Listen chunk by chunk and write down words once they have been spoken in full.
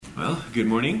Good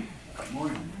morning. Good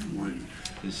morning. Good morning.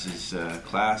 This is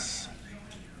class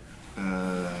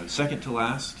second to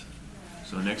last.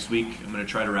 So next week, I'm going to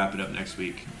try to wrap it up next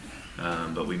week,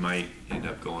 but we might end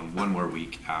up going one more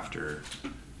week after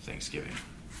Thanksgiving.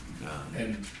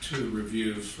 And 2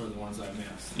 reviews for the ones I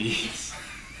missed. Yes.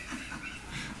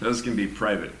 Those can be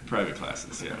private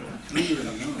classes, yeah. You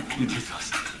do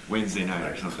those Wednesday night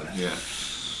or something,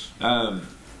 yeah.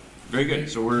 Very good.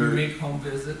 So we're... You make home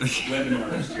visits?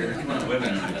 Webinars.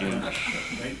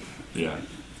 Webinars. Yeah,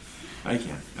 I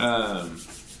can.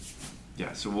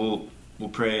 Yeah, so we'll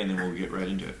pray and then we'll get right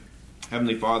into it.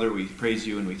 Heavenly Father, we praise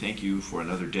you and we thank you for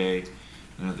another day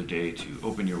to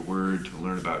open your word, to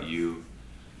learn about you.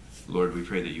 Lord, we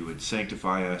pray that you would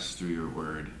sanctify us through your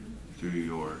word, through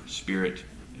your spirit,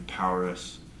 empower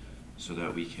us so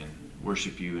that we can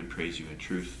worship you and praise you in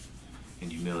truth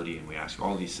and humility. And we ask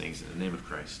all these things in the name of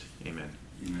Christ. Amen.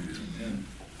 Amen.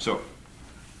 So,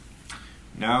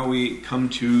 now we come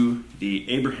to the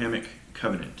Abrahamic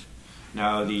covenant.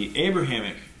 Now, the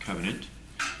Abrahamic covenant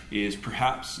is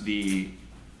perhaps the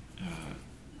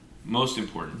most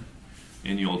important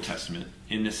in the Old Testament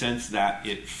in the sense that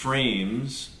it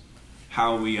frames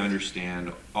how we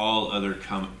understand all other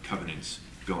covenants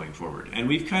going forward. And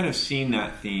we've kind of seen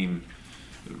that theme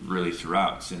really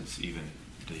throughout, since even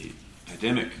the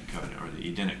Adamic covenant or the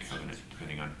Edenic covenant,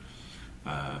 depending on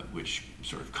which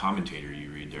sort of commentator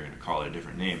you read. They're going to call it a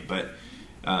different name. But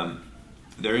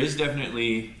there is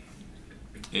definitely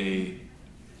a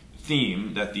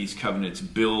theme that these covenants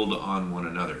build on one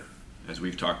another. As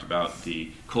we've talked about,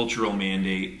 the cultural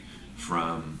mandate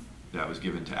that was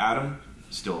given to Adam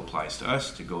still applies to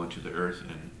us, to go into the earth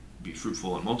and be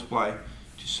fruitful and multiply,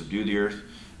 to subdue the earth.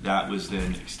 That was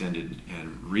then extended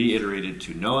and reiterated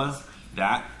to Noah.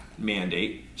 That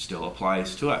mandate still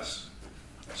applies to us.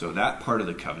 So that part of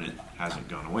the covenant hasn't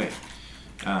gone away.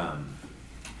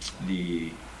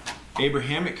 The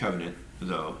Abrahamic covenant,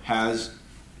 though, has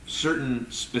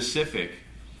certain specific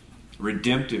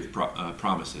redemptive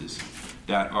promises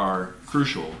that are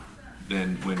crucial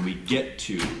then when we get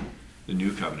to the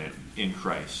new covenant in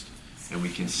Christ. And we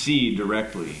can see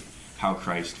directly how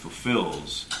Christ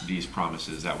fulfills these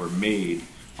promises that were made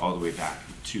all the way back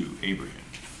to Abraham.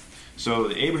 So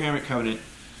the Abrahamic covenant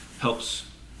helps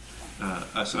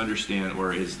us understand,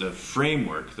 or is the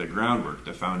framework, the groundwork,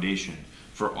 the foundation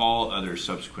for all other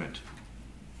subsequent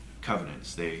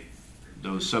covenants.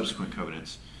 Those subsequent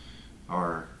covenants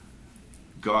are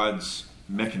God's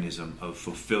mechanism of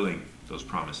fulfilling those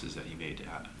promises that he made to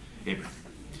Abraham.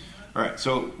 All right,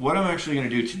 so what I'm actually going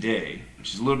to do today,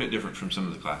 which is a little bit different from some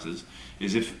of the classes,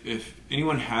 is if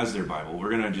anyone has their Bible,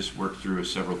 we're going to just work through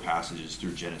several passages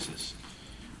through Genesis.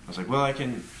 I was like, well, I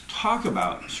can talk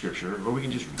about Scripture, or we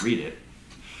can just read it.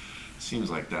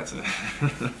 Seems like that's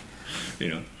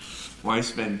why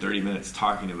spend 30 minutes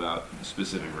talking about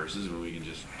specific verses when we can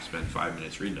just spend 5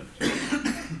 minutes reading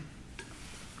them?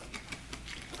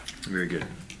 Very good.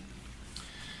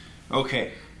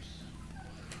 Okay.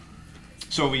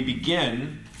 So we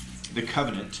begin the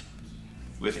covenant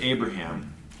with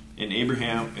Abraham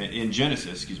in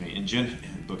Genesis,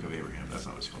 book of Abraham, that's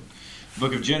not what it's called.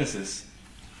 Book of Genesis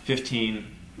 15,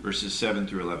 verses 7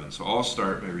 through 11. So I'll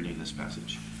start by reading this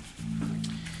passage.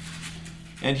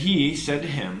 And he said to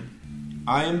him,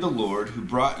 I am the Lord who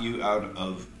brought you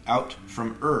out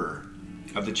from Ur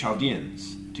of the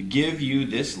Chaldeans to give you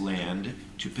this land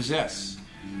to possess.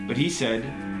 But he said,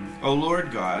 O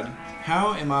Lord God,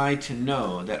 how am I to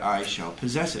know that I shall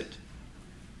possess it?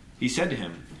 He said to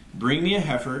him, Bring me a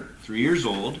heifer 3 years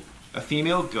old, a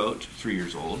female goat 3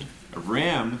 years old, a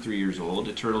ram 3 years old,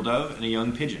 a turtle dove, and a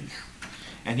young pigeon.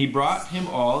 And he brought him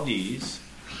all these,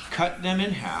 cut them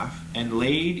in half, and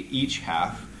laid each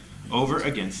half over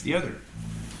against the other.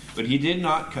 But he did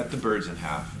not cut the birds in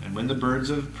half, and when the birds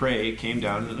of prey came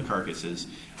down to the carcasses,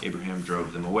 Abraham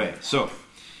drove them away. So,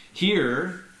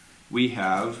 here we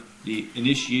have the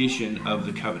initiation of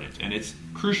the covenant, and it's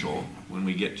crucial when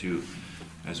we get to,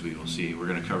 as we will see, we're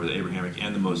going to cover the Abrahamic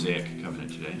and the Mosaic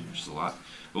covenant today, which is a lot.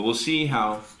 But we'll see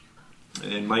how,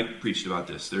 and Mike preached about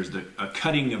this, there's a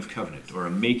cutting of covenant, or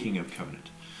a making of covenant.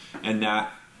 And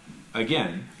that,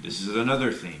 again, this is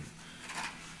another theme.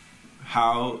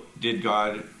 How did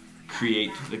God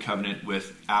create the covenant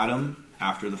with Adam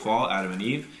after the fall, Adam and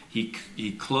Eve?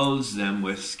 He clothes them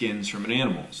with skins from an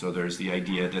animal. So there's the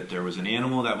idea that there was an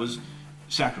animal that was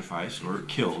sacrificed or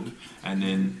killed, and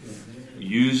then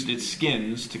used its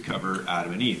skins to cover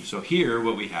Adam and Eve. So here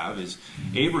what we have is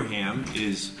Abraham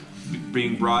is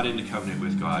being brought into covenant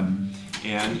with God,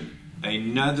 and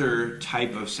another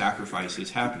type of sacrifice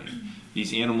is happening.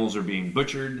 These animals are being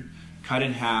butchered, cut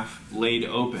in half, laid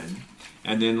open,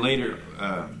 And then later,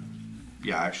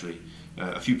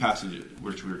 a few passages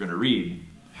which we're going to read,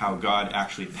 how God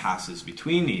actually passes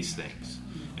between these things.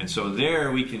 And so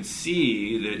there we can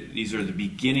see that these are the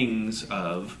beginnings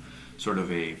of sort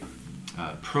of a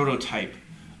prototype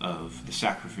of the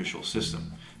sacrificial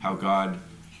system, how God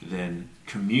then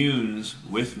communes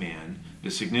with man,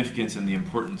 the significance and the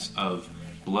importance of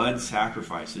blood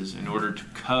sacrifices in order to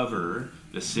cover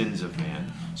the sins of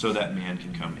man so that man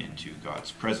can come into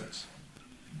God's presence.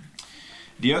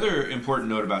 The other important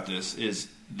note about this is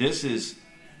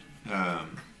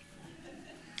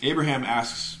Abraham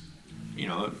asks,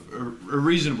 a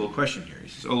reasonable question here. He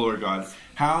says, "O Lord God,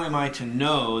 how am I to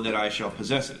know that I shall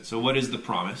possess it?" So what is the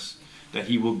promise? That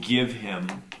he will give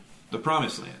him the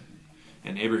promised land.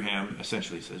 And Abraham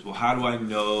essentially says, well, how do I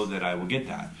know that I will get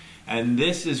that? And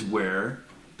this is where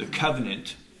the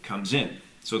covenant comes in.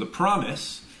 So the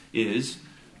promise is,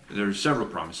 there are several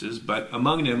promises, but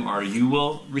among them are, you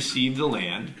will receive the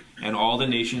land, and all the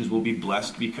nations will be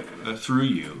blessed through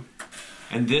you.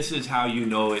 And this is how you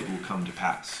know it will come to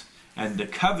pass. And the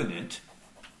covenant,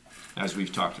 as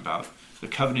we've talked about, the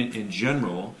covenant in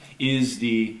general is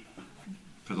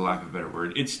for the lack of a better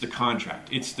word, it's the contract,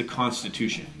 it's the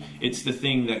constitution, it's the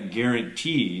thing that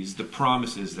guarantees the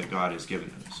promises that God has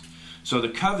given us. So the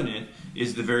covenant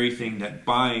is the very thing that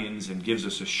binds and gives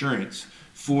us assurance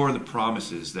for the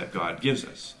promises that God gives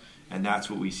us. And that's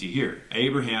what we see here.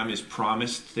 Abraham is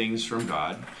promised things from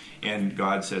God, and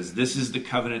God says, this is the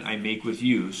covenant I make with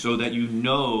you, so that you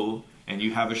know and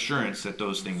you have assurance that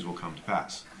those things will come to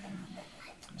pass.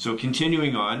 So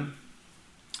continuing on,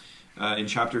 in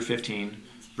chapter 15,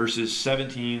 verses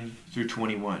 17 through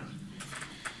 21.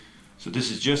 So this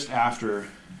is just after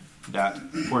that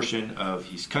portion of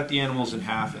he's cut the animals in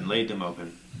half and laid them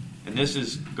open. And this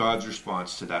is God's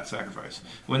response to that sacrifice.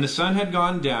 When the sun had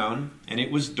gone down and it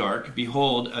was dark,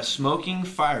 behold, a smoking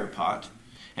fire pot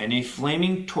and a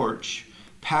flaming torch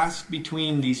passed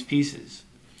between these pieces.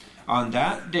 On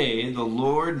that day the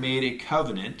Lord made a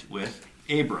covenant with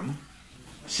Abram,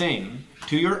 saying,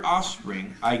 to your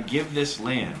offspring I give this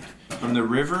land, from the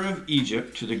river of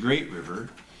Egypt to the great river,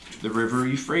 the river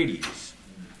Euphrates,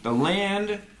 the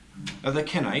land of the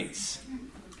Kenites,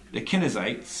 the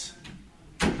Kenizzites,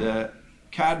 the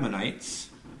Cadmonites,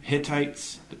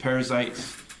 Hittites, the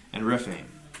Perizzites, and Rephaim,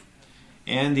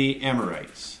 and the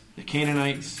Amorites, the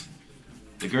Canaanites,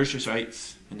 the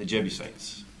Gershites, and the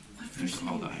Jebusites. There's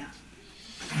all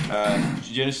that.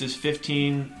 Genesis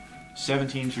 15,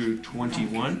 17 through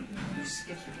 21.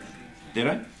 Did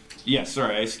I? Yes,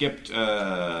 sorry, I skipped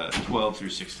 12 through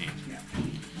 16. Yeah.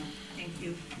 Thank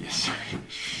you. Yes.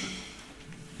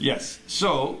 Yes.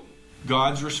 So,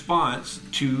 God's response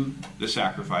to the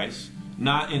sacrifice,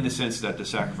 not in the sense that the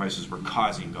sacrifices were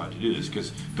causing God to do this,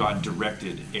 because God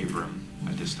directed Abram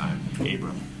at this time,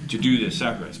 to do this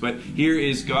sacrifice. But here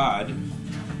is God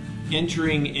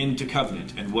entering into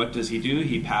covenant. And what does he do?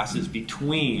 He passes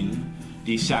between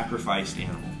the sacrificed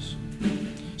animals.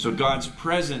 So God's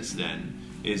presence then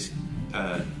is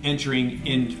entering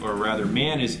in, or rather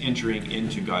man is entering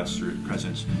into God's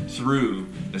presence through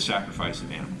the sacrifice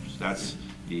of animals. That's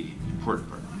the important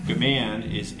part. The man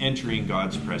is entering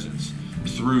God's presence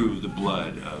through the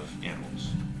blood of animals.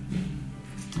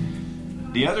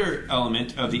 The other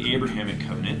element of the Abrahamic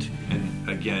covenant, and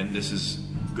again this is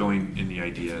going in the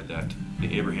idea that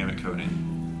the Abrahamic covenant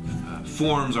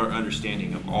forms our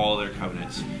understanding of all their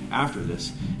covenants after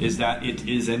this, is that it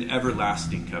is an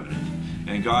everlasting covenant.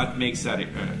 And God makes that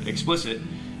explicit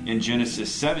in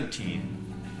Genesis 17,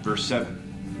 verse 7.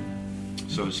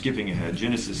 So skipping ahead,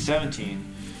 Genesis 17,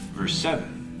 verse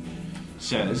 7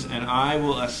 says, and I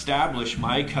will establish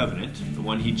my covenant, the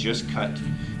one he just cut,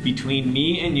 between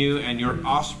me and you and your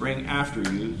offspring after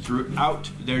you throughout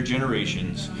their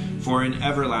generations for an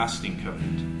everlasting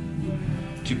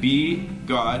covenant, to be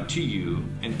God to you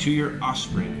and to your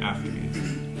offspring after you.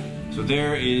 So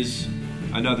there is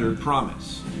another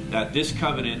promise that this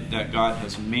covenant that God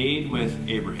has made with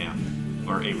Abraham,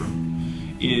 or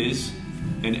Abram, is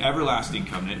an everlasting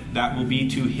covenant that will be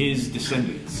to his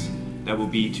descendants, that will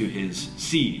be to his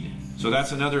seed. So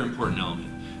that's another important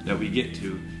element that we get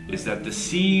to, is that the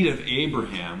seed of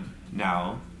Abraham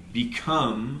now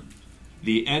become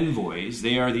the envoys.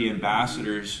 They are the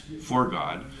ambassadors for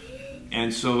God.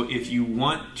 And so if you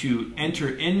want to enter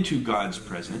into God's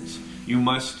presence, you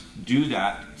must do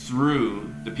that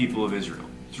through the people of Israel,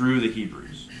 through the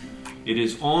Hebrews. It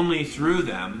is only through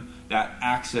them that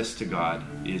access to God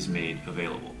is made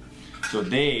available. So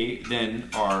they then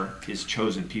are his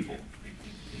chosen people.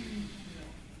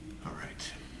 All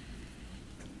right.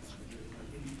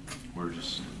 We're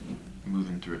just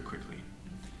moving through it quickly.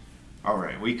 All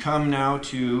right, we come now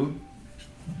to,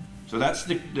 so that's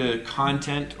the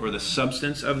content or the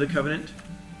substance of the covenant.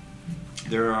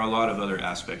 There are a lot of other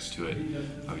aspects to it.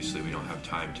 Obviously, we don't have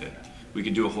time to, we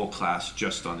could do a whole class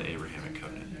just on the Abrahamic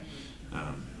covenant.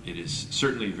 It is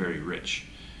certainly very rich.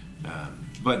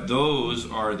 But those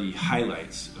are the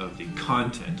highlights of the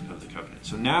content of the covenant.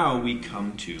 So now we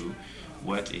come to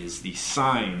what is the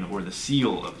sign or the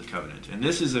seal of the covenant. And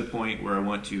this is a point where I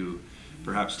want to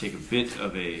perhaps take a bit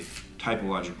of a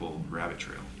typological rabbit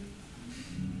trail.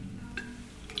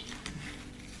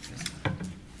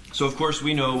 So of course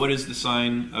we know, what is the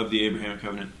sign of the Abrahamic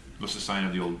covenant? What's the sign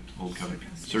of the old covenant?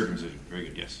 Circumcision. Very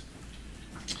good, yes.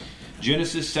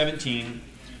 Genesis 17,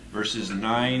 verses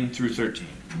 9 through 13.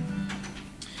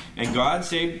 And God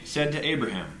said to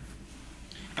Abraham,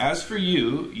 "As for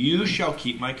you, you shall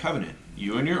keep my covenant,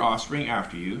 you and your offspring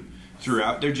after you,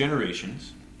 throughout their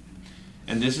generations.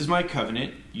 And this is my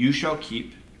covenant you shall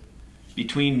keep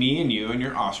between me and you and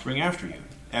your offspring after you.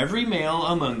 Every male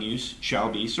among you shall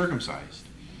be circumcised.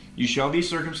 You shall be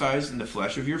circumcised in the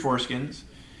flesh of your foreskins,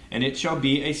 and it shall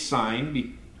be a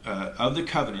sign of the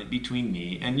covenant between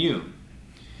me and you.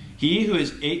 He who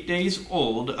is 8 days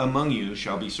old among you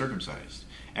shall be circumcised.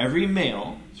 Every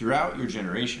male throughout your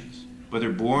generations,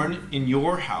 whether born in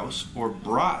your house or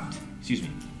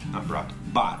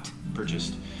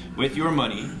purchased with your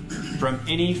money from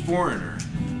any foreigner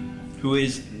who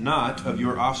is not of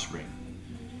your offspring.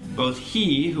 Both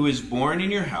he who is born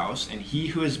in your house and he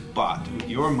who is bought with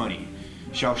your money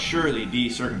shall surely be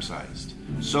circumcised.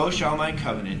 So shall my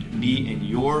covenant be in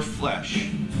your flesh,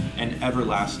 an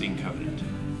everlasting covenant."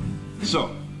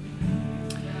 So,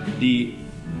 the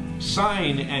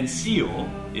sign and seal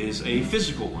is a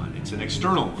physical one. It's an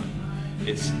external one.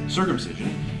 It's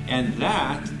circumcision. And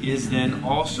that is then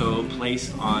also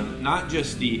placed on not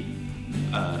just the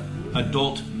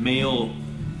adult male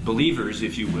believers,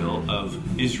 if you will, of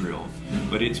Israel,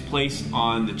 but it's placed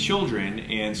on the children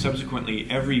and subsequently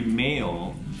every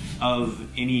male of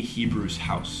any Hebrew's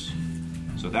house.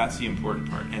 So that's the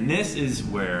important part. And this is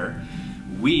where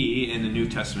we, in the New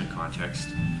Testament context,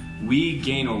 we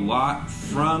gain a lot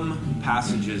from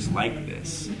passages like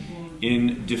this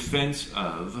in defense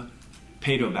of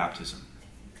paedobaptism.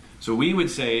 So we would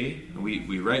say,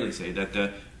 we rightly say, that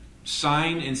the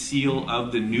sign and seal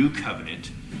of the new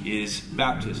covenant is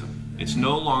baptism. It's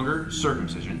no longer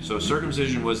circumcision. So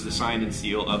circumcision was the sign and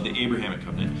seal of the Abrahamic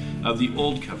covenant, of the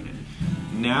old covenant.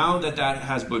 Now that that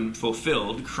has been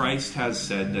fulfilled, Christ has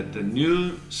said that the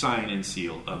new sign and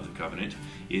seal of the covenant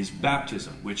is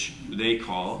baptism, which they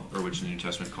call, or which the New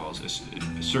Testament calls,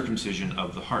 a circumcision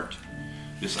of the heart.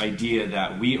 This idea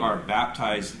that we are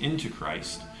baptized into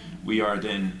Christ, we are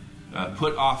then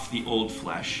put off the old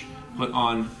flesh, put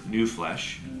on new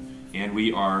flesh, and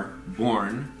we are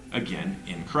born again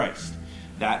in Christ.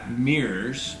 That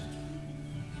mirrors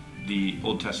the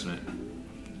Old Testament.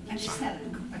 I just had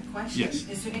a question. Yes.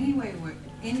 Is there anywhere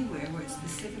where it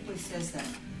specifically says that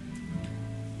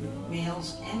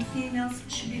males and females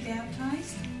should be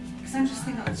baptized? Because I'm just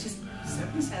thinking, it's just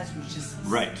circumcised, which is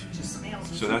right. Just males.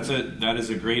 And So that is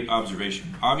a great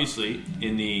observation. Obviously,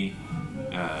 in the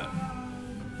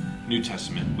New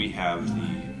Testament, we have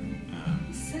the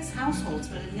it says households,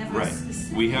 but it never right.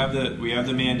 specific. We have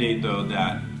the mandate though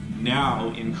that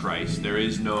now in Christ there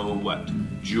is no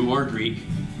Jew or Greek,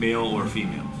 male or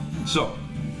female. So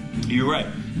you're right.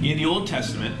 In the Old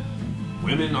Testament,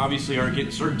 women obviously aren't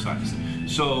getting circumcised.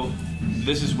 So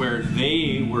this is where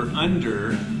they were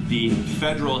under the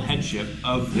federal headship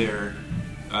of their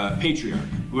patriarch.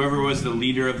 Whoever was the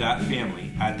leader of that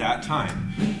family at that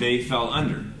time, they fell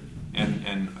under.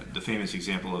 And the famous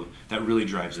example of that really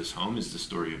drives this home is the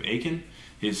story of Achan.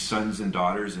 His sons and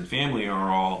daughters and family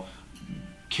are all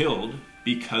killed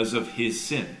because of his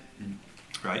sin.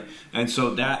 Right? And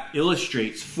so that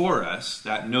illustrates for us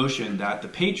that notion that the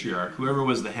patriarch, whoever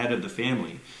was the head of the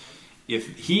family,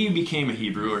 if he became a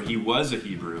Hebrew or he was a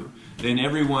Hebrew, then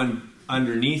everyone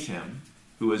underneath him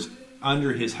who was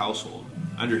under his household,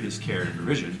 under his care and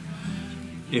provision,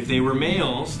 if they were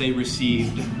males, they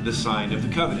received the sign of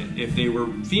the covenant. If they were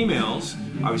females,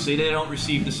 obviously they don't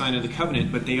receive the sign of the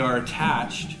covenant, but they are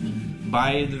attached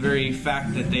by the very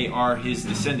fact that they are his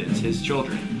descendants, his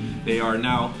children. They are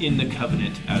now in the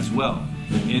covenant as well.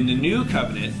 In the new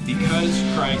covenant, because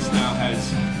Christ now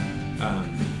has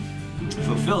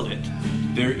fulfilled it,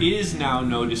 there is now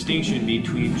no distinction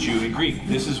between Jew and Greek.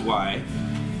 This is why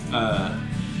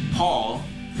Paul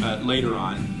later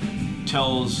on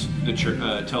tells the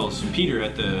church, tells Peter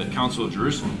at the Council of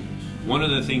Jerusalem, one of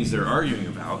the things they're arguing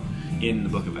about in the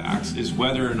book of Acts is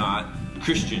whether or not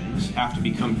Christians have to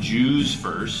become Jews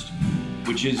first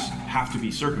which is have to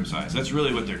be circumcised. That's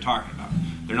really what they're talking about.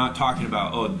 They're not talking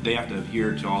about, oh, they have to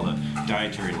adhere to all the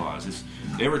dietary laws.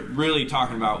 They were really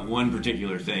talking about one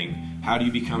particular thing. How do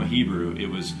you become a Hebrew? It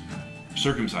was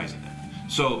circumcising them.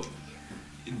 So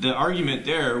the argument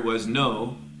there was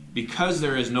no, because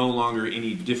there is no longer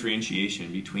any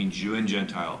differentiation between Jew and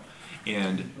Gentile,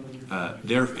 and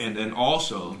then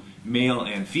also male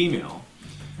and female,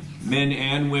 men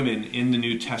and women in the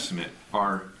New Testament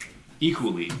are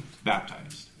equally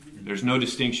baptized. There's no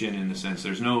distinction in the sense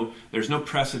there's no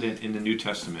precedent in the New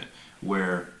Testament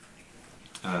where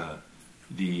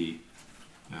the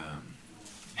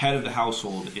head of the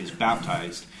household is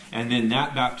baptized, and then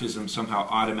that baptism somehow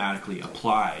automatically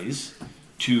applies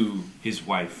to his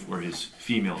wife or his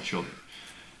female children.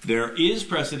 There is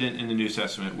precedent in the New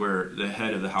Testament where the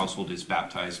head of the household is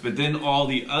baptized, but then all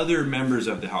the other members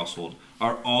of the household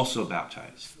are also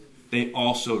baptized. They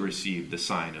also receive the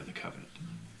sign of the covenant.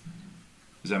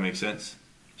 Does that make sense?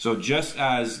 So just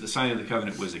as the sign of the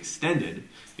covenant was extended,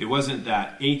 it wasn't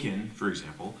that Achan, for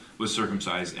example, was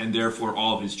circumcised and therefore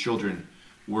all of his children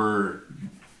were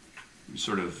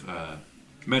sort of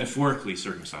metaphorically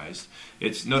circumcised.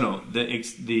 It's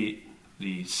the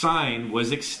sign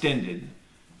was extended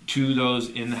to those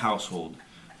in the household,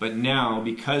 but now,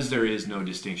 because there is no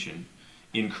distinction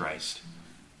in Christ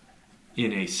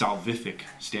in a salvific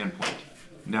standpoint,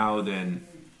 now then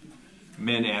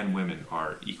men and women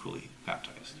are equally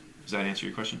baptized. Does that answer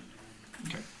your question?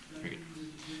 Okay, very good.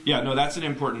 Yeah, no, that's an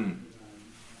important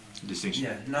distinction.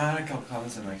 Yeah, no, I had a couple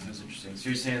comments on that because it was interesting. So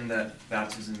you're saying that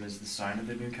baptism is the sign of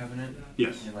the new covenant?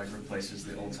 Yes. It like replaces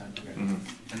the old time. Okay.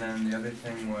 Mm-hmm. And then the other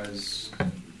thing was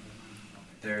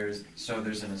there's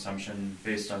an assumption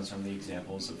based on some of the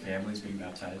examples of families being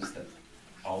baptized that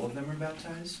all of them are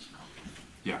baptized.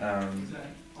 Yeah.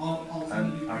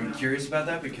 I'm curious about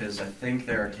that because I think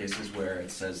there are cases where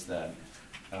it says that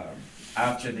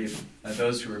after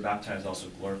those who were baptized also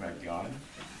glorified God.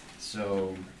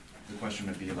 So the question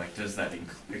would be like, does that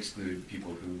exclude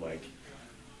people who would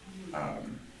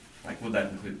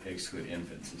that exclude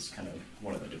infants? Is kind of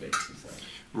one of the debates. Is that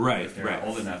if they're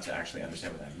old enough to actually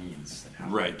understand what that means, then how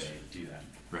would they do that?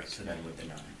 Right. So then would they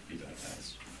not be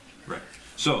baptized? Right.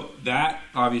 So that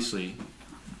obviously,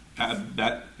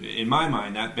 that in my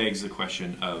mind, that begs the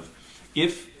question of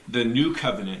if the new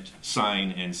covenant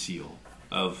sign and seal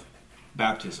of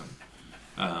baptism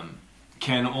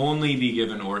can only be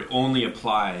given or only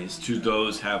applies to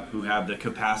those who have the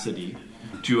capacity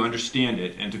to understand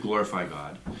it and to glorify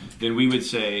God, then we would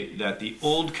say that the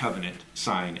old covenant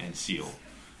sign and seal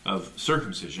of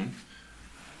circumcision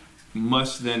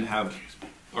must then have,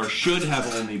 or should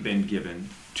have only been given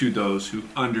to those who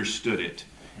understood it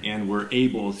and were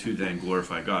able to then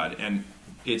glorify God. And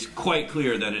it's quite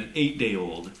clear that an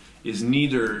 8-day-old is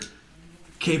neither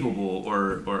capable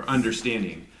or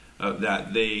understanding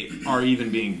that they are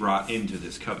even being brought into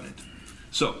this covenant.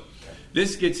 So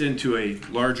this gets into a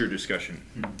larger discussion.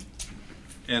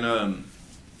 And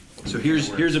so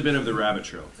here's a bit of the rabbit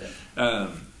trail.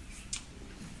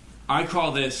 I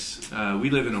call this, we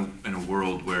live in a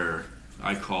world where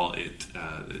I call it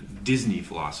Disney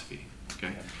philosophy.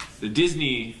 Okay? The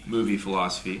Disney movie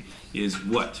philosophy is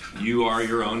what? You are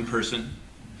your own person,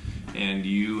 and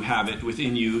you have it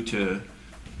within you to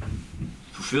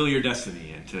fulfill your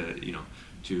destiny and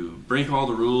to break all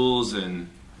the rules. And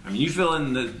I mean, you fill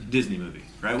in the Disney movie,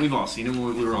 right? We've all seen it.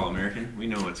 We were all American. We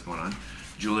know what's going on.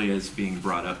 Julia is being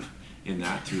brought up in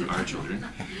that through our children,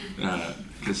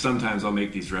 because sometimes I'll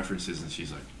make these references and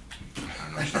she's like, I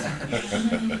don't know what she's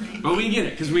talking about. But we get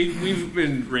it because we've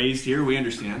been raised here. We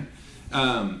understand.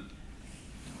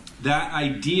 That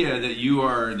idea that you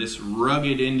are this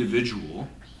rugged individual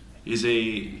is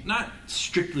a not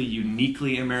strictly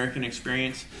uniquely American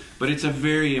experience, but it's a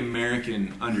very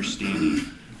American understanding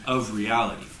of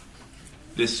reality.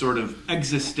 This sort of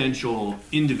existential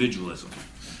individualism.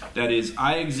 That is,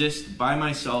 I exist by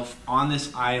myself on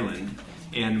this island,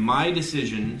 and my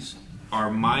decisions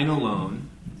are mine alone,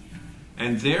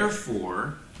 and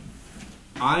therefore,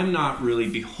 I'm not really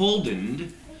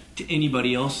beholden to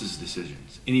anybody else's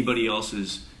decisions, anybody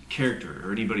else's character,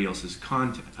 or anybody else's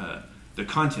content, the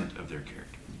content of their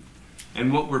character.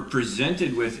 And what we're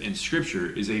presented with in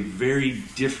Scripture is a very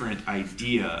different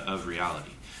idea of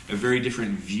reality, a very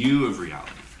different view of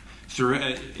reality.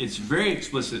 It's very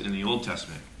explicit in the Old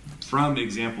Testament, from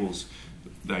examples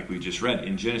like we just read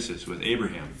in Genesis with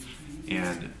Abraham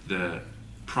and the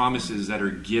promises that are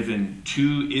given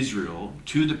to Israel,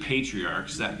 to the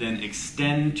patriarchs, that then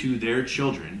extend to their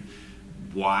children.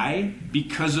 Why?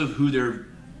 Because of who their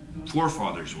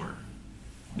forefathers were.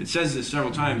 It says this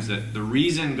several times, that the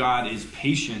reason God is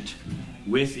patient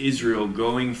with Israel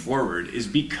going forward is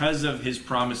because of his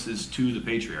promises to the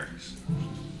patriarchs.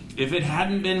 If it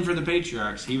hadn't been for the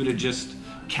patriarchs, he would have just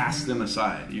cast them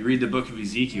aside. You read the book of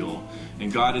Ezekiel,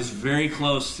 and God is very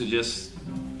close to just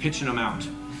pitching them out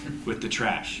with the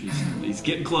trash. He's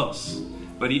getting close.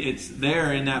 But it's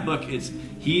there in that book.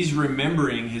 He's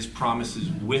remembering his promises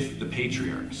with the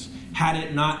patriarchs. Had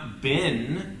it not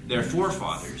been their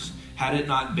forefathers, had it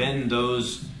not been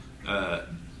those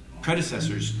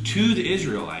predecessors to the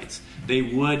Israelites, they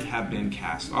would have been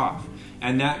cast off.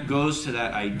 And that goes to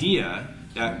that idea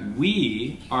that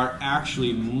we are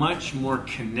actually much more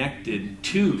connected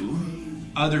to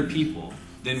other people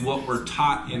than what we're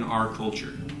taught in our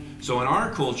culture. So in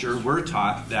our culture, we're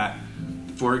taught that,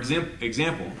 for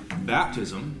example,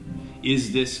 baptism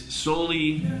is this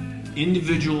solely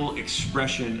individual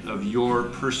expression of your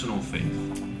personal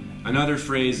faith. Another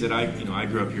phrase that I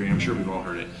grew up hearing, I'm sure we've all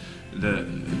heard it,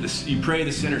 you pray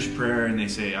the sinner's prayer and they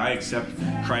say, I accept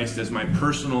Christ as my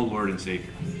personal Lord and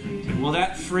Savior. Well,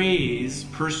 that phrase,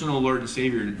 personal Lord and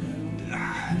Savior,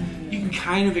 you can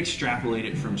kind of extrapolate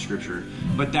it from Scripture,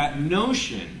 but that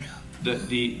notion,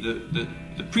 the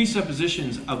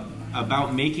presuppositions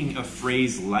about making a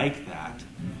phrase like that,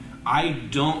 I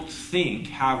don't think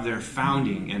have their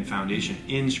founding and foundation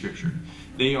in Scripture.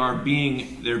 They're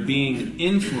being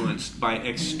influenced by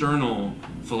external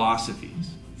philosophies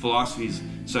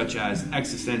such as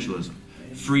existentialism,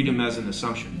 freedom as an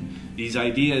assumption. These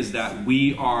ideas that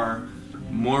we are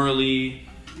morally,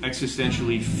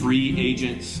 existentially free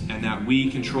agents and that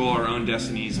we control our own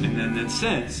destinies, and then that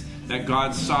sense that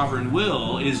God's sovereign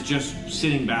will is just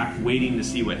sitting back waiting to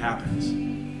see what happens.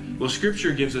 Well,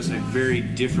 Scripture gives us a very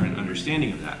different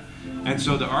understanding of that. And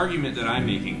so the argument that I'm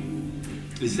making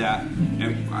is that,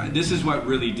 and this is what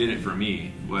really did it for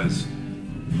me, was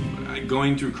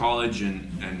going through college and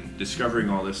discovering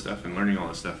all this stuff and learning all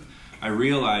this stuff, I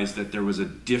realized that there was a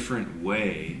different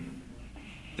way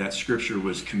that Scripture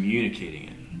was communicating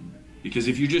it. Because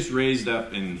if you're just raised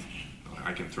up in,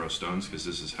 I can throw stones because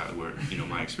this is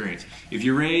my experience. If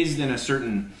you're raised in a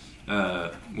certain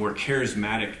more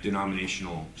charismatic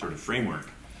denominational sort of framework,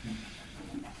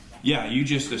 you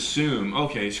just assume,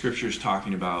 okay, Scripture's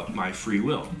talking about my free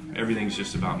will. Everything's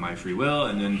just about my free will,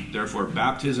 and then therefore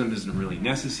baptism isn't really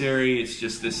necessary. It's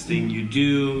just this thing you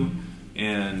do,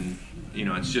 and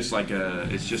it's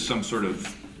just some sort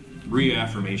of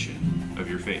reaffirmation of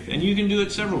your faith. And you can do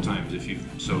it several times if you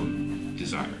so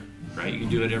desire, right? You can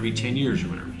do it every 10 years or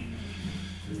whatever.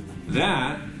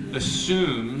 That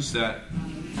assumes that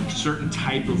certain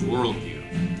type of worldview.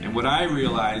 And what I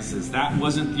realized is that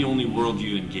wasn't the only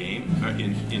worldview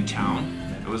in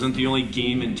town. It wasn't the only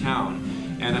game in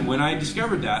town. And when I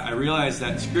discovered that, I realized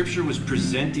that Scripture was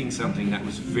presenting something that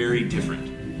was very different.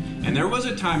 And there was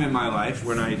a time in my life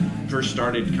when I first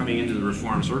started coming into the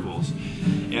Reformed circles,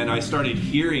 and I started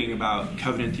hearing about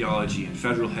covenant theology and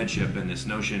federal headship and this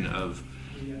notion of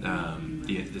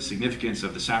the significance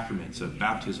of the sacraments of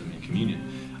baptism and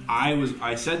communion.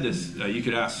 I said this, you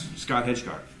could ask Scott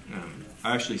Hedgecock.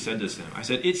 I actually said this to him. I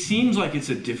said, it seems like it's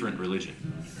a different religion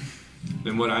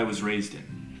than what I was raised in.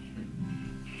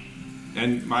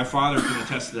 And my father can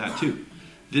attest to that too.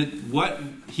 What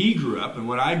he grew up and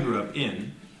what I grew up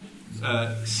in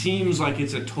seems like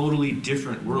it's a totally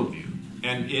different worldview.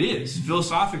 And it is.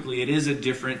 Philosophically, it is a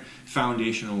different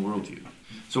foundational worldview.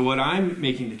 So what I'm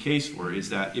making the case for is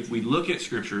that if we look at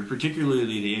Scripture,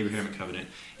 particularly the Abrahamic Covenant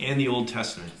and the Old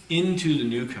Testament, into the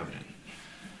New Covenant,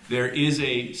 there is to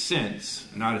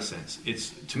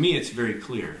me it's very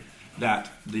clear that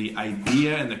the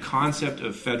idea and the concept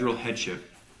of federal headship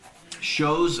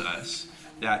shows us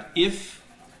that if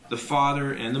the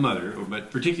father and the mother,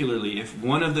 but particularly if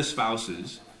one of the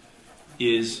spouses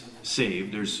is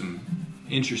saved, there's some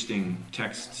interesting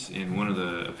texts in one of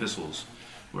the epistles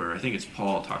where I think it's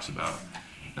Paul talks about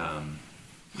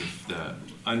if the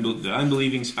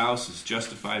unbelieving spouse is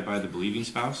justified by the believing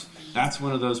spouse. That's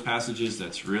one of those passages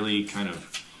that's really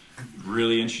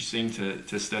really interesting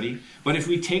to study. But if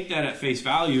we take that at face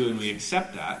value and we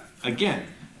accept that, again,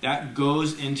 that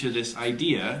goes into this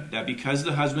idea that because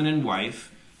the husband and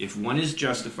wife, if one is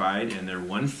justified and they're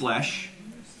one flesh,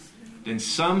 then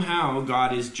somehow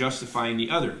God is justifying the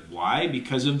other. Why?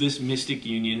 Because of this mystic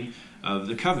union of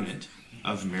the covenant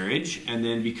of marriage, and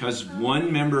then because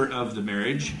one member of the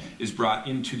marriage is brought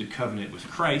into the covenant with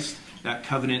Christ, that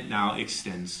covenant now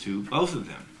extends to both of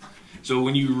them. So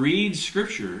when you read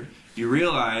Scripture, you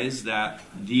realize that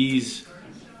these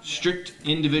strict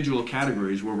individual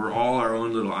categories where we're all our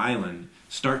own little island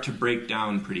start to break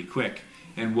down pretty quick,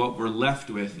 and what we're left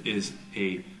with is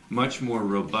a much more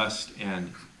robust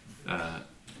and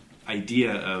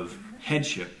idea of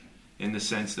headship in the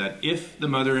sense that if the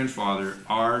mother and father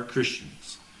are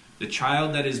Christians, the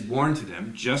child that is born to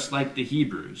them, just like the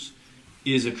Hebrews,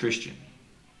 is a Christian.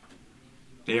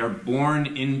 They are born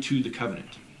into the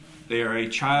covenant. They are a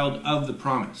child of the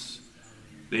promise.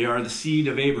 They are the seed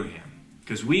of Abraham.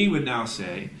 Because we would now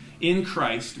say, in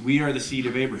Christ, we are the seed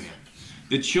of Abraham.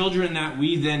 The children that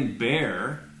we then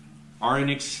bear are an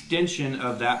extension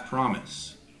of that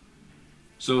promise.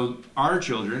 So our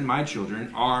children, my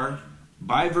children, are,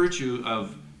 by virtue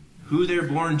of who they're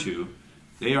born to,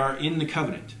 they are in the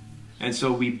covenant. And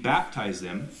so we baptize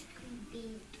them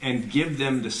and give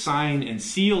them the sign and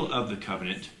seal of the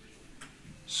covenant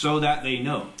so that they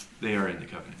know they are in the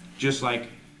covenant. Just like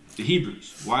the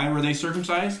Hebrews. Why were they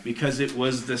circumcised? Because it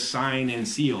was the sign and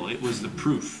seal. It was the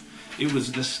proof. It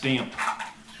was the stamp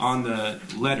on the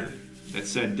letter that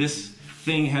said this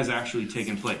thing has actually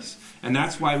taken place. And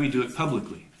that's why we do it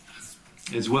publicly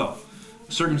as well.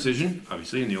 Circumcision,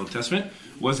 obviously in the Old Testament,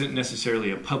 wasn't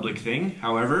necessarily a public thing.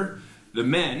 However, the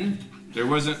men, there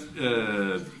wasn't,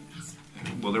 there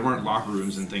weren't locker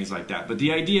rooms and things like that. But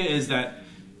the idea is that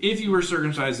if you were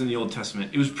circumcised in the Old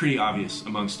Testament, it was pretty obvious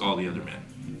amongst all the other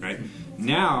men, right?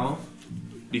 Now,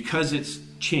 because it's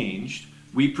changed,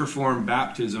 we perform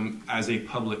baptism as a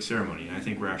public ceremony. And I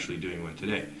think we're actually doing one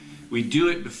today. We do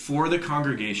it before the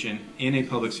congregation in a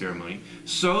public ceremony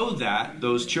so that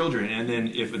those children, and then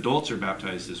if adults are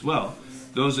baptized as well,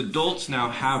 those adults now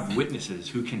have witnesses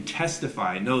who can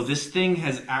testify, no, this thing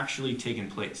has actually taken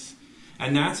place.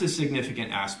 And that's a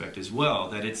significant aspect as well,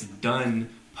 that it's done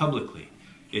publicly.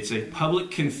 It's a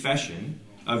public confession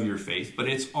of your faith, but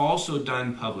it's also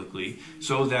done publicly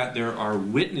so that there are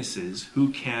witnesses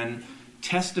who can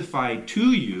testify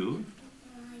to you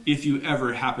if you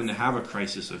ever happen to have a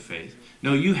crisis of faith.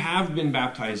 No, you have been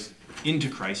baptized into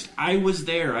Christ. I was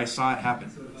there. I saw it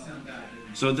happen.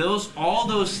 So all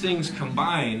those things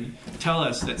combined tell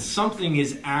us that something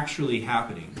is actually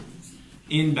happening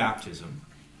in baptism.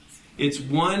 It's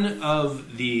one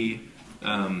of the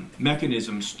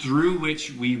mechanisms through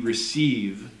which we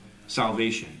receive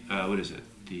salvation. What is it?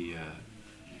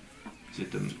 Is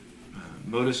it the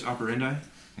modus operandi?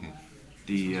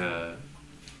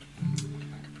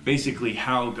 Basically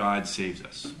how God saves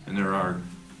us. And there are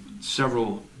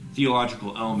several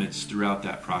theological elements throughout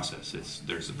that process.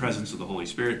 There's the presence of the Holy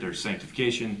Spirit, there's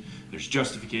sanctification, there's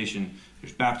justification,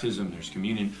 there's baptism, there's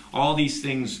communion. All these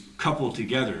things coupled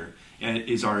together and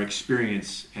is our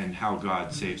experience and how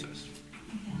God saves us.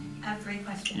 Okay. I have 3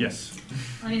 questions. Yes.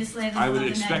 Let me just lay this I would on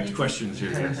expect questions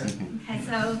here. Okay,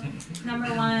 so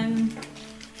number 1,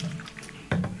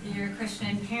 you're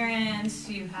Christian parents,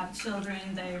 you have children,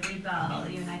 they rebel.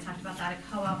 You and I talked about that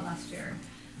at co-op last year.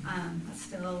 But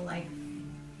still, like,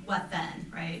 what then,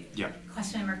 right? Yep.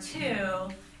 Question number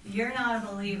 2, you're not a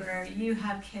believer, you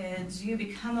have kids, you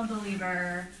become a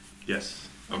believer. Yes.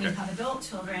 When you have adult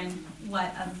children,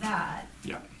 what of that?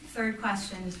 Yeah. 3rd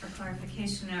question is for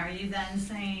clarification. Are you then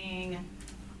saying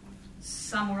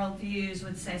some worldviews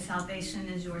would say salvation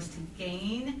is yours to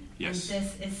gain? Yes. And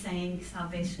this is saying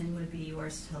salvation would be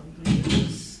yours to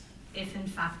lose if in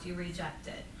fact you reject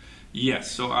it? Yes.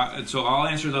 So I'll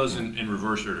answer those in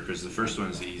reverse order because the first one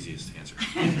is the easiest to answer.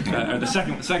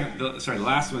 The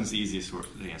last one's the easiest to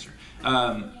answer.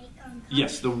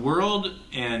 Yes, the world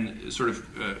and sort of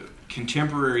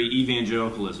contemporary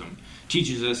evangelicalism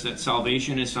teaches us that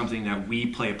salvation is something that we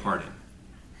play a part in.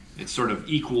 It's sort of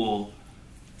equal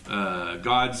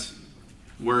God's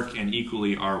work and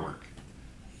equally our work.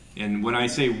 And when I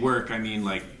say work, I mean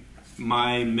like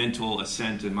my mental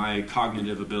assent and my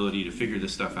cognitive ability to figure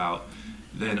this stuff out,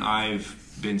 then I've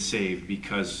been saved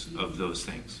because of those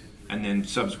things. And then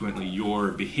subsequently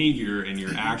your behavior and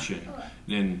your action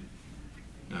then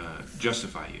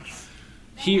justify you.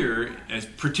 Here, as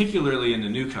particularly in the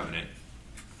New Covenant,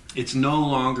 it's no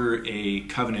longer a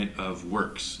covenant of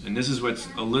works. And this is what's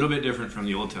a little bit different from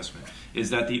the Old Testament, is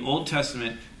that the Old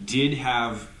Testament did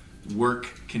have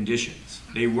work conditions.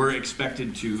 They were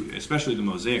expected to, especially the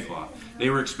Mosaic Law, they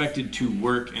were expected to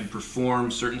work and perform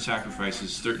certain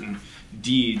sacrifices, certain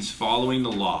deeds following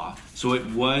the law. So it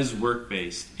was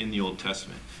work-based in the Old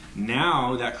Testament.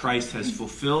 Now that Christ has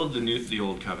fulfilled the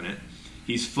Old Covenant,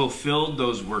 he's fulfilled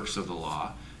those works of the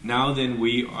law. Now then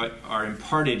we are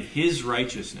imparted his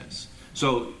righteousness.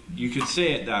 So you could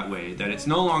say it that way, that it's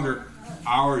no longer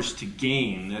ours to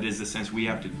gain. That is the sense we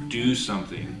have to do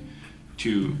something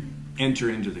to enter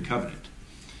into the covenant.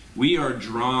 We are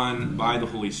drawn by the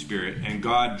Holy Spirit, and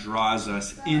God draws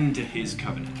us into his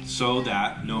covenant so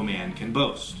that no man can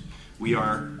boast. We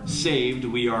are saved,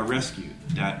 we are rescued,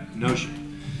 that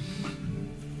notion.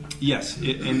 Yes,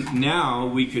 and now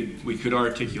we could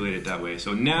articulate it that way.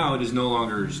 So now it is no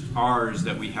longer ours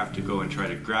that we have to go and try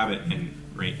to grab it and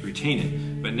retain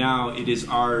it, but now it is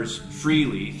ours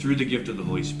freely through the gift of the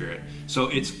Holy Spirit. So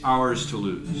it's ours to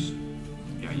lose.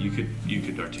 Yeah, you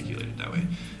could articulate it that way.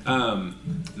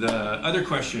 The other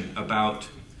question about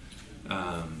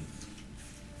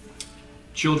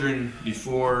children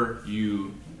before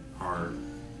you are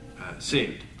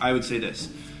saved, I would say this: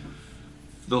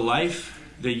 the life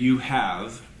that you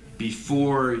have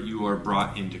before you are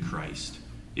brought into Christ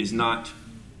is not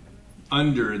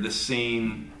under the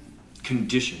same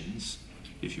conditions,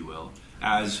 if you will,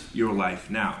 as your life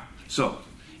now. So,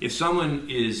 if someone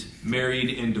is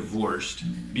married and divorced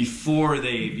before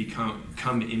they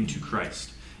come into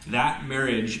Christ, that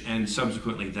marriage and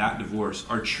subsequently that divorce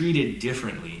are treated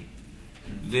differently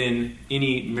than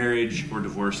any marriage or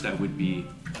divorce that would be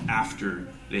after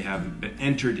they have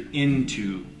entered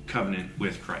into covenant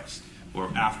with Christ or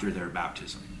after their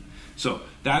baptism. So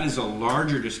that is a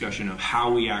larger discussion of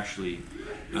how we actually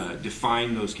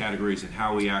define those categories and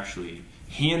how we actually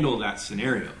handle that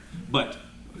scenario. But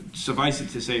suffice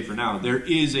it to say for now, there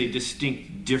is a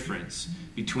distinct difference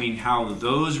between how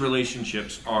those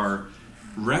relationships are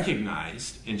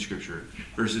recognized in Scripture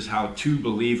versus how two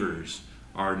believers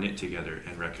are knit together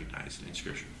and recognized in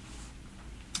Scripture.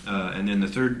 And then the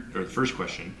first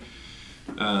question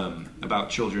about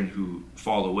children who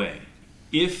fall away.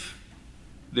 If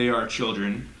they are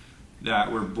children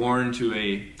that were born to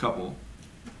a couple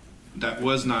that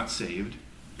was not saved,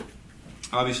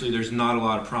 obviously there's not a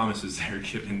lot of promises there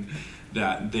given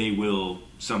that they will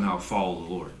somehow follow the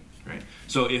Lord, right?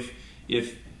 So if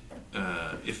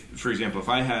for example, if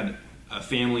I had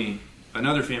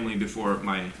another family before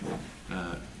my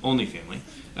only family,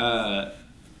 and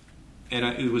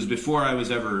it was before I was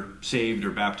ever saved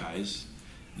or baptized,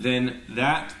 then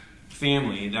that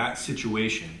family, that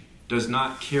situation, does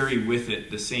not carry with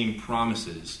it the same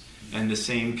promises and the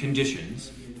same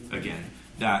conditions, again,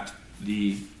 that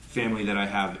the family that I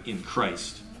have in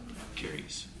Christ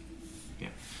carries. Yeah.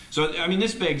 So, I mean,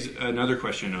 this begs another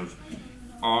question of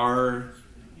a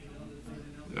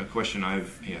question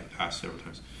I've asked several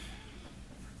times.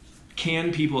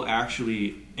 Can people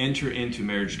actually enter into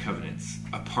marriage covenants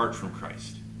apart from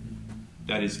Christ?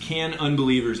 That is, can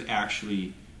unbelievers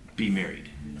actually be married?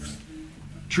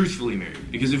 Truthfully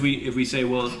married? Because if we say,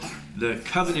 well, the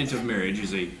covenant of marriage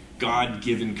is a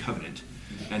God-given covenant,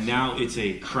 and now it's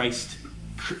a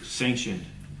Christ-sanctioned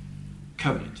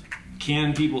covenant,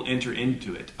 can people enter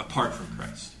into it apart from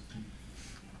Christ?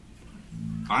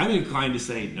 I'm inclined to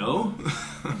say no.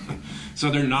 So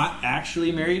they're not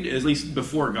actually married, at least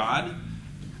before God.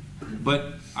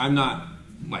 But I'm not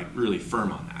really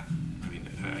firm on that. I mean,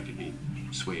 I could be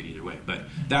swayed either way. But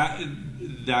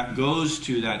that goes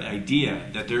to that idea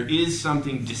that there is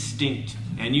something distinct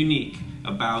and unique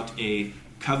about a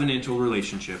covenantal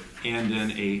relationship and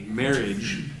then a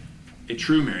marriage, a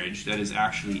true marriage that is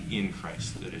actually in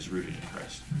Christ, that is rooted in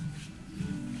Christ.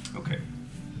 Okay.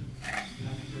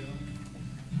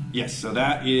 Yes, so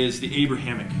that is the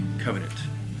Abrahamic covenant.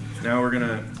 Now we're going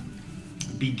to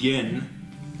begin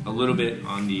a little bit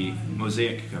on the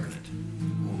Mosaic covenant.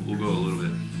 We'll go a little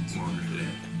bit longer today,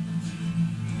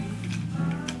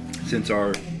 since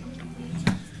our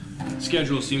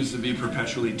schedule seems to be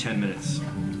perpetually 10 minutes.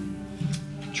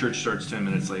 Church starts 10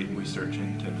 minutes late, and we start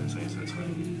 10 minutes late, so that's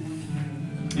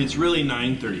fine. It's really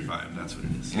 9:35, that's what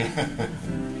it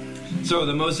is. So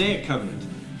the Mosaic covenant.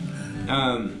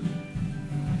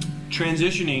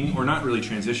 Transitioning, or not really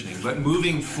transitioning, but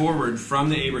moving forward from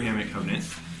the Abrahamic covenant.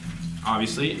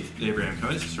 Obviously, the Abrahamic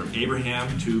covenant is from Abraham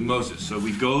to Moses. So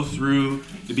we go through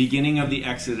the beginning of the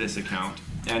Exodus account,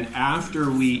 and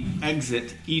after we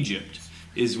exit Egypt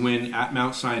is when at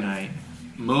Mount Sinai,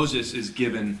 Moses is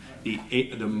given the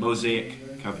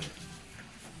Mosaic covenant.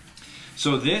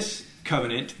 So this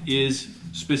covenant is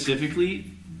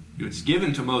specifically, it's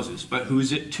given to Moses, but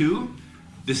who's it to?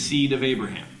 The seed of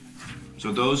Abraham.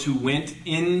 So those who went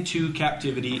into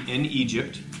captivity in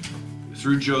Egypt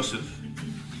through Joseph,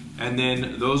 and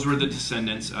then those were the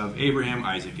descendants of Abraham,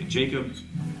 Isaac, and Jacob.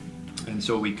 And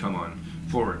so we come on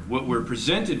forward. What we're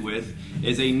presented with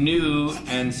is a new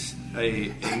and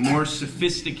a more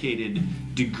sophisticated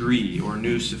degree, or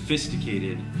new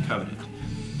sophisticated covenant.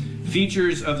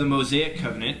 Features of the Mosaic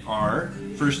covenant are,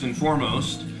 first and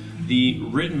foremost, the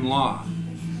written law.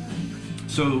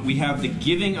 So we have the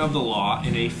giving of the law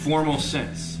in a formal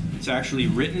sense. It's actually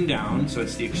written down, so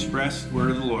it's the express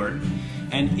word of the Lord.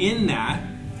 And in that,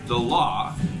 the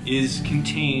law is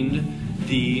contained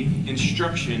the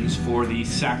instructions for the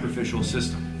sacrificial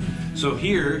system. So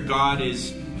here, God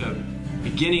is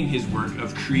beginning his work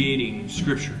of creating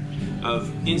Scripture,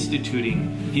 of instituting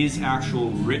his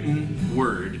actual written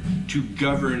word to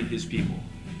govern his people.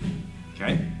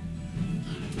 Okay?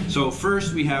 So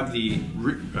first we have the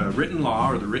written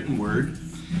law, or the written word,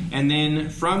 and then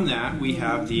from that we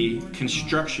have the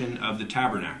construction of the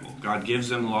tabernacle. God gives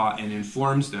them law and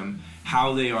informs them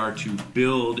how they are to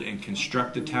build and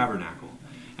construct the tabernacle.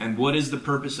 And what is the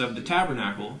purpose of the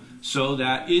tabernacle? So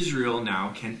that Israel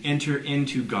now can enter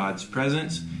into God's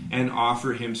presence and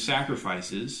offer him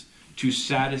sacrifices to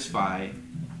satisfy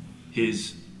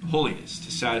his holiness,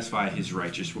 to satisfy his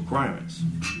righteous requirements.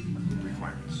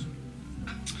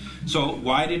 So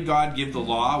why did God give the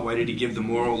law? Why did he give the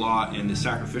moral law and the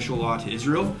sacrificial law to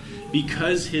Israel?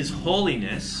 Because his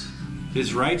holiness,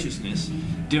 his righteousness,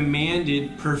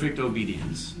 demanded perfect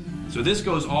obedience. So this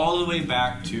goes all the way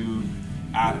back to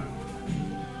Adam.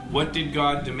 What did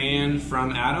God demand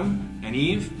from Adam and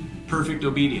Eve? Perfect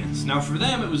obedience. Now for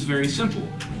them it was very simple.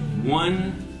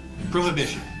 One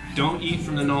prohibition. Don't eat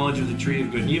from the knowledge of the tree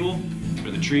of good and evil,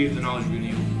 or the tree of the knowledge of good and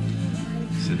evil.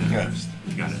 Sit down. Yes.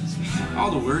 You got it.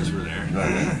 All the words were there.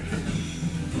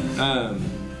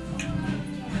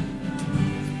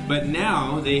 But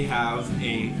now they have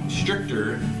a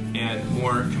stricter and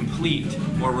more complete,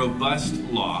 more robust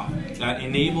law that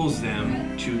enables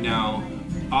them to now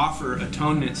offer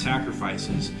atonement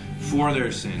sacrifices for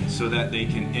their sins so that they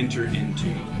can enter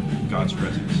into God's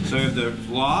presence. So you have the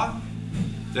law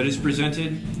that is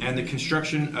presented and the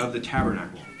construction of the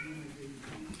tabernacle.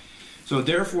 So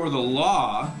therefore the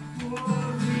law,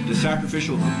 the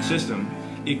sacrificial system,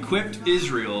 equipped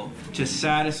Israel to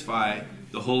satisfy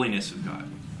the holiness of God.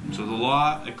 So the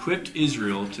law equipped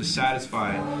Israel to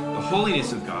satisfy the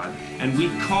holiness of God, and we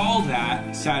call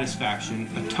that satisfaction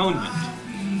atonement.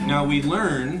 Now we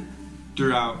learn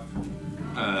throughout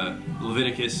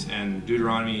Leviticus and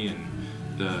Deuteronomy and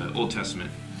the Old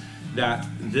Testament that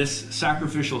this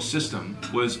sacrificial system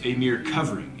was a mere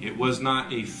covering. It was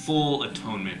not a full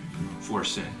atonement for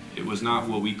sin. It was not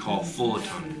what we call full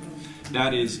atonement.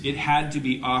 That is, it had to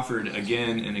be offered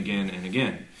again and again and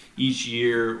again. Each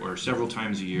year or several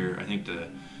times a year. I think the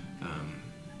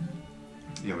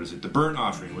burnt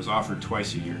offering was offered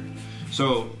twice a year.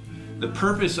 So the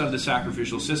purpose of the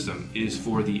sacrificial system is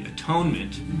for the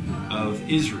atonement of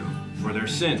Israel for their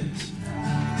sins,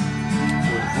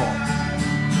 for the fall.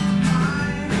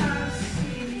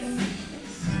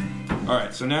 All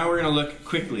right, so now we're going to look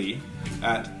quickly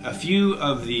at a few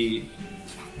of the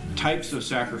types of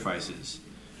sacrifices,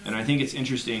 and I think it's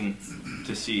interesting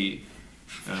to see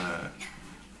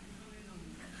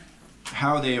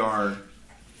how they are,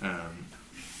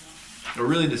 or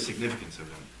really the significance of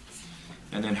them,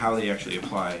 and then how they actually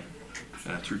apply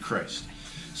through Christ.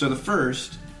 So the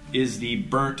first is the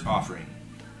burnt offering.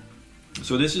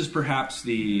 So this is perhaps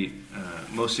the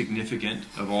most significant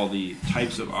of all the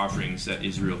types of offerings that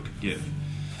Israel could give.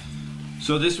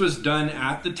 So this was done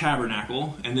at the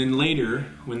tabernacle, and then later,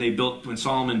 when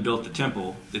Solomon built the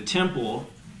temple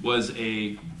was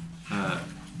a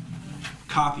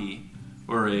copy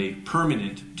or a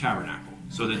permanent tabernacle.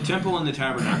 So the temple and the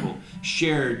tabernacle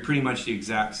shared pretty much the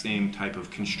exact same type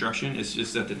of construction. It's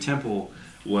just that the temple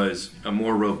was a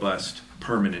more robust,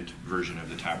 permanent version of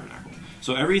the tabernacle.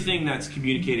 So everything that's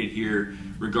communicated here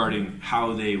regarding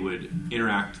how they would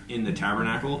interact in the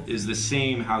tabernacle is the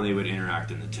same how they would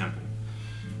interact in the temple.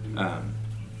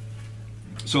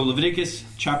 So Leviticus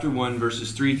chapter 1,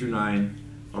 verses 3 through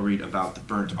 9, I'll read about the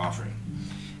burnt offering.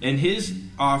 And his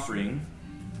offering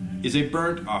is a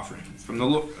burnt offering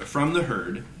from the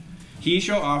herd. He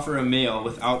shall offer a male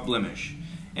without blemish,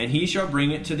 and he shall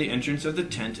bring it to the entrance of the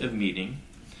tent of meeting,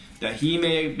 that he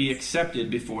may be accepted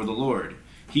before the Lord.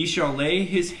 He shall lay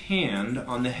his hand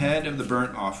on the head of the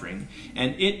burnt offering,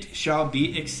 and it shall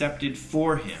be accepted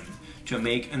for him to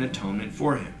make an atonement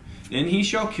for him. Then he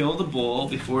shall kill the bull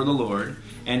before the Lord,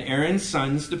 and Aaron's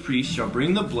sons, the priests, shall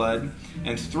bring the blood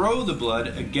and throw the blood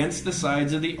against the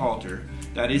sides of the altar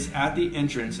that is at the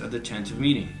entrance of the tent of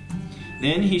meeting.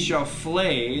 Then he shall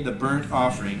flay the burnt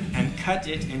offering and cut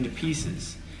it into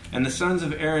pieces. And the sons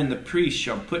of Aaron the priest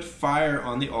shall put fire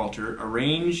on the altar,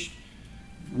 arrange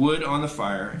wood on the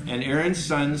fire, and Aaron's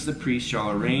sons the priest shall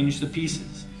arrange the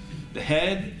pieces, the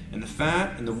head and the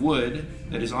fat and the wood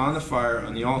that is on the fire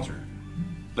on the altar.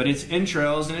 But its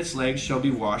entrails and its legs shall be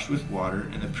washed with water,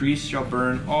 and the priest shall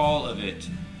burn all of it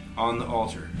on the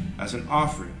altar as an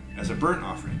offering, as a burnt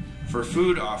offering, for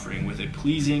food offering with a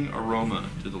pleasing aroma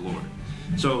to the Lord.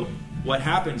 So what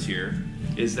happens here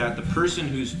is that the person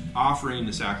who's offering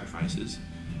the sacrifices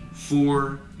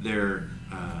for their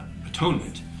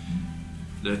atonement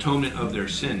the atonement of their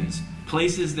sins,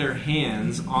 places their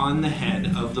hands on the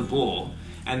head of the bull,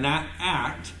 and that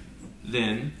act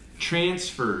then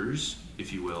transfers,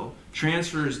 if you will,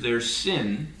 their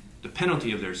sin, the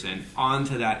penalty of their sin,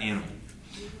 onto that animal.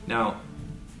 Now,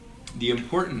 the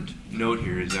important note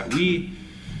here is that we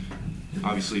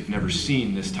obviously have never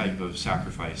seen this type of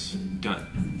sacrifice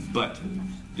done. But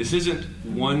this isn't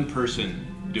one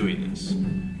person doing this.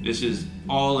 This is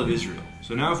all of Israel.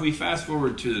 So now if we fast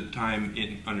forward to the time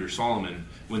under Solomon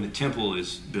when the temple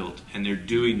is built and they're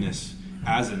doing this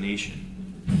as a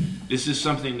nation, this is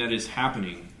something that is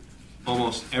happening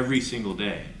almost every single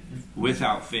day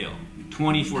without fail,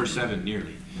 24/7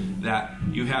 nearly, that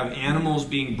you have animals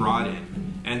being brought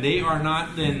in and they are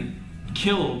not then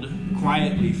killed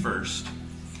quietly first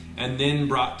and then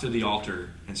brought to the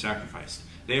altar and sacrificed.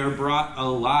 They are brought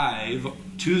alive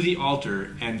to the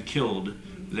altar and killed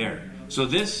there. So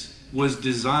this was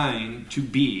designed to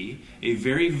be a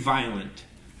very violent,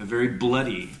 a very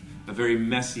bloody, a very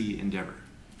messy endeavor.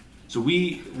 So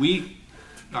we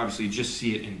obviously just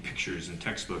see it in pictures and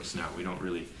textbooks now. We don't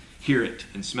really hear it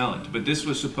and smell it. But this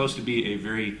was supposed to be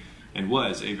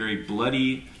was a very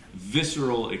bloody,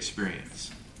 visceral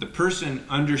experience. The person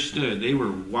understood they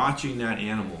were watching that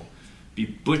animal be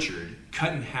butchered,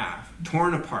 cut in half,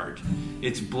 torn apart,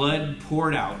 its blood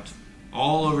poured out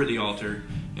all over the altar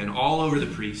and all over the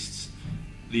priests.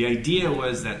 The idea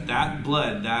was that that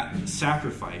blood, that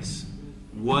sacrifice,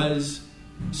 was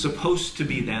supposed to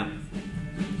be them.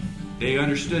 They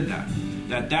understood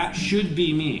that should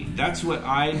be me. That's what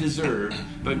I deserve,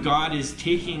 but God is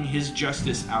taking his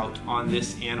justice out on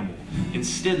this animal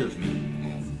instead of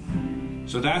me.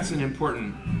 So that's an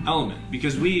important element,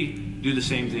 because we do the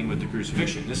same thing with the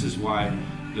crucifixion. This is why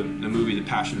the movie The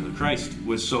Passion of the Christ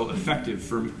was so effective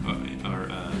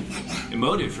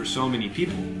emotive for so many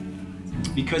people,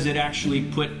 because it actually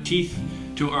put teeth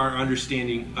to our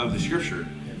understanding of the scripture,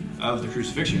 of the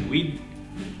crucifixion. We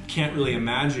can't really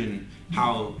imagine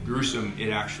how gruesome it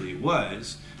actually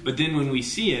was, but then when we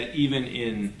see it, even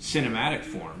in cinematic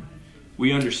form,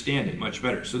 we understand it much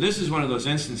better. So this is one of those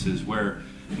instances where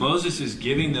Moses is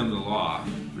giving them the law,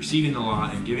 receiving the law,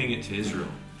 and giving it to Israel.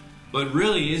 But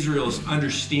really, Israel's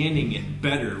understanding it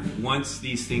better once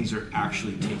these things are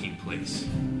actually taking place.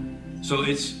 So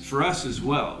it's for us as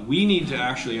well. We need to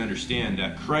actually understand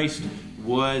that Christ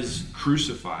was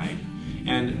crucified,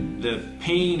 and the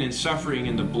pain and suffering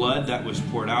and the blood that was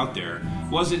poured out there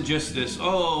wasn't just this,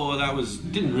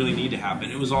 didn't really need to happen.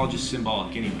 It was all just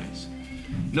symbolic anyways.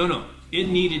 No. It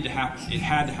needed to happen. It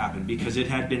had to happen because it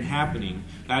had been happening.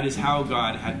 That is how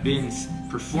God had been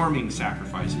performing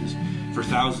sacrifices for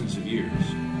thousands of years.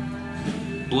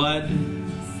 Blood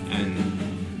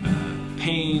and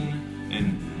pain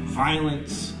and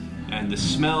violence and the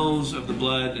smells of the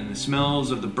blood and the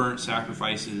smells of the burnt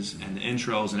sacrifices and the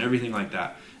entrails and everything like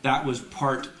that. That was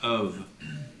part of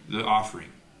the offering.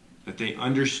 That they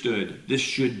understood, this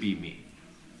should be me.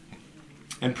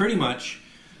 And pretty much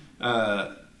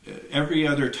every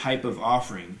other type of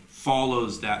offering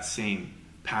follows that same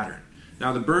pattern.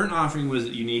 Now, the burnt offering was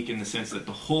unique in the sense that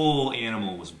the whole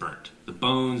animal was burnt. The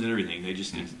bones and everything, they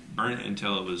just burnt it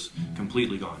until it was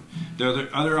completely gone. There are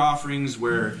other offerings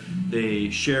where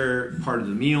they share part of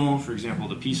the meal, for example,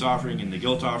 the peace offering and the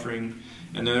guilt offering.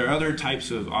 And there are other types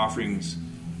of offerings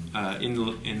in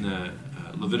the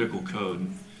Levitical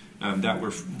code that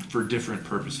were for different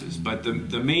purposes. But the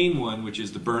main one, which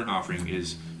is the burnt offering,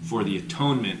 is for the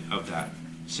atonement of that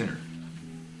sinner.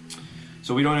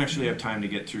 So we don't actually have time to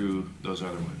get through those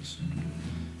other ones.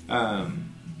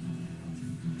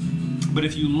 But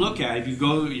if you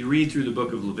you read through the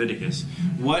book of Leviticus,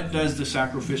 what does the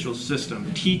sacrificial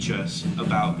system teach us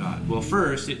about God? Well,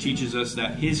 first, it teaches us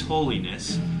that his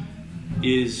holiness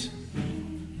is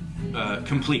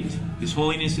complete. His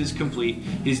holiness is complete.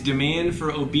 His demand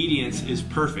for obedience is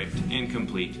perfect and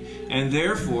complete. And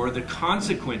therefore, the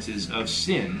consequences of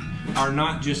sin are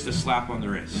not just a slap on the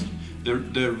wrist.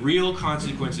 The real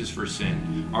consequences for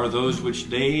sin are those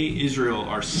which Israel,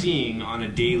 are seeing on a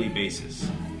daily basis.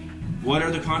 What are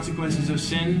the consequences of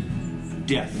sin?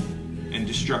 Death and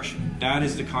destruction. That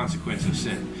is the consequence of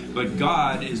sin. But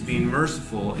God is being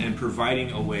merciful and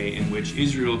providing a way in which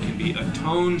Israel can be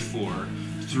atoned for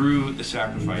through the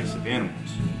sacrifice of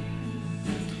animals.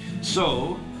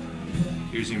 So,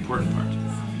 here's the important part.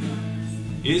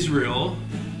 Israel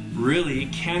really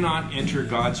cannot enter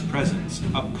God's presence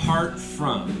apart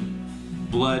from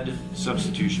blood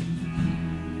substitution.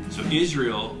 So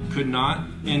Israel could not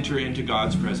enter into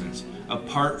God's presence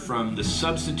apart from the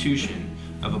substitution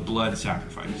of a blood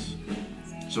sacrifice.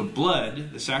 So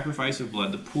blood, the sacrifice of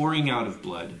blood, the pouring out of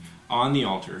blood on the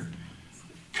altar,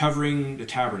 covering the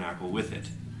tabernacle with it.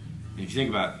 And if you think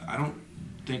about it, I don't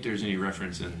think there's any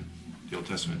reference in the Old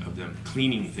Testament of them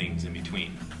cleaning things in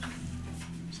between.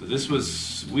 So this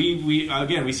was, we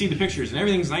again, we see the pictures and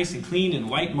everything's nice and clean and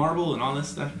white marble and all this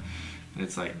stuff. And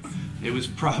it's like, it was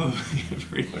probably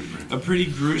a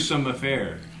pretty gruesome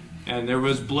affair. And there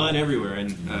was blood everywhere.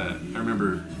 And I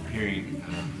remember hearing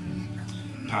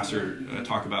Pastor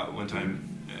talk about one time,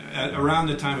 around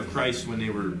the time of Christ when they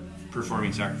were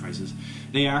performing sacrifices,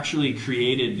 they actually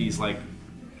created these like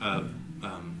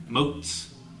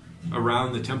moats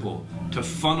around the temple to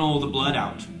funnel the blood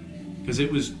out, because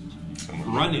it was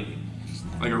running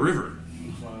like a river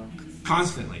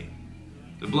constantly,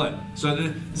 the blood. So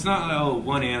it's not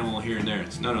one animal here and there.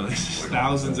 It's no, it's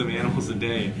thousands of animals a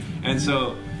day. And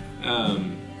so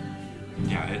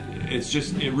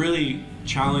it really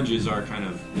challenges our kind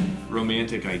of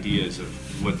romantic ideas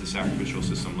of what the sacrificial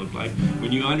system looked like.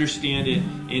 When you understand it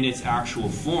in its actual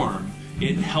form,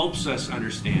 it helps us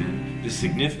understand the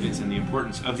significance and the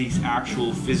importance of these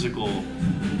actual physical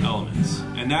elements.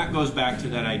 And that goes back to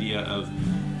that idea of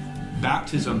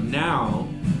baptism. Now,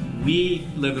 we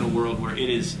live in a world where it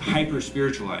is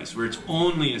hyper-spiritualized, where it's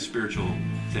only a spiritual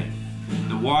thing.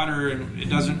 The water, it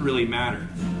doesn't really matter.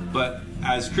 But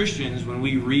as Christians, when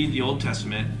we read the Old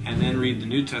Testament and then read the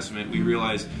New Testament, we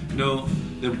realize, no,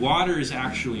 the water is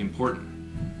actually important.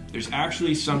 There's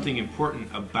actually something important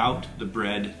about the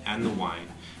bread and the wine.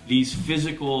 These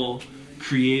physical,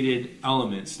 created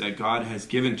elements that God has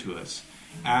given to us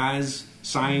as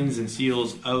signs and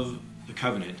seals of the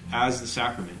covenant, as the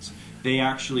sacraments, they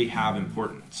actually have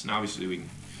importance. And obviously we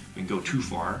can go too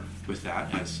far with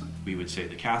that, as we would say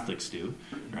the Catholics do,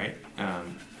 right?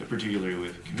 Particularly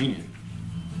with communion.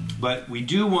 But we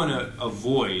do want to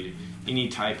avoid any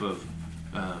type of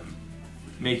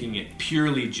making it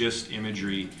purely just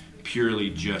imagery, purely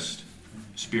just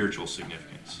spiritual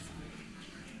significance.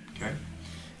 Okay?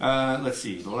 Let's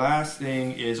see. The last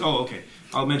thing is,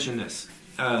 I'll mention this.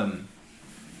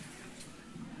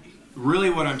 Really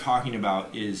what I'm talking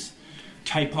about is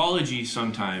typology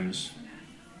sometimes,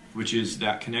 which is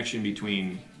that connection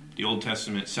between the Old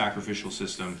Testament sacrificial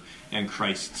system and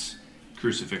Christ's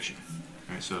crucifixion.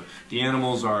 All right, so the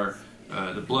animals are,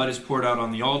 the blood is poured out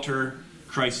on the altar,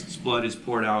 Christ's blood is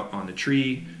poured out on the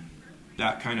tree,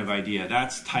 that kind of idea.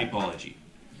 That's typology.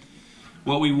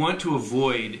 What we want to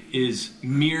avoid is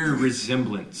mere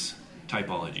resemblance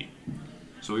typology.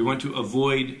 So we want to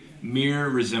avoid mere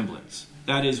resemblance.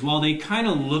 That is, well, they kind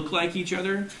of look like each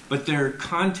other, but their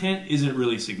content isn't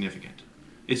really significant.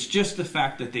 It's just the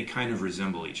fact that they kind of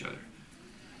resemble each other.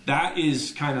 That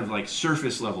is kind of like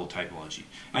surface level typology.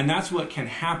 And that's what can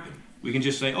happen. We can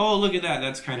just say, oh, look at that,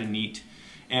 that's kind of neat.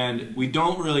 And we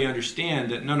don't really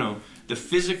understand that, no, the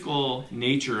physical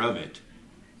nature of it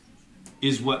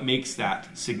is what makes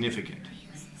that significant.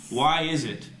 Why is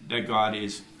it that God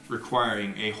is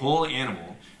requiring a whole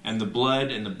animal and the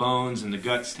blood and the bones and the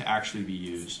guts to actually be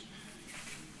used?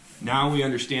 Now we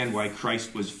understand why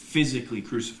Christ was physically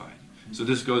crucified. So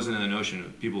this goes into the notion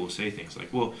of people will say things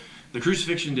like, well, the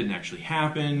crucifixion didn't actually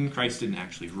happen, Christ didn't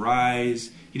actually rise,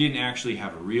 he didn't actually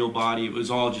have a real body, it was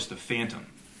all just a phantom.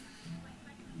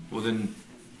 Well then,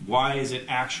 why is it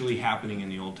actually happening in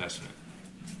the Old Testament?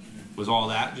 Was all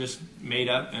that just made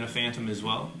up and a phantom as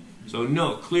well? So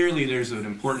no, clearly there's an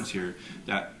importance here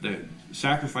that the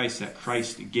sacrifice that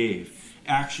Christ gave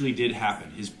actually did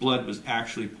happen. His blood was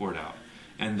actually poured out.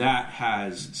 And that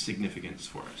has significance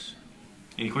for us.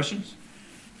 Any questions?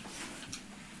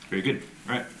 Very good.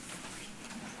 All right.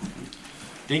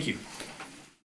 Thank you.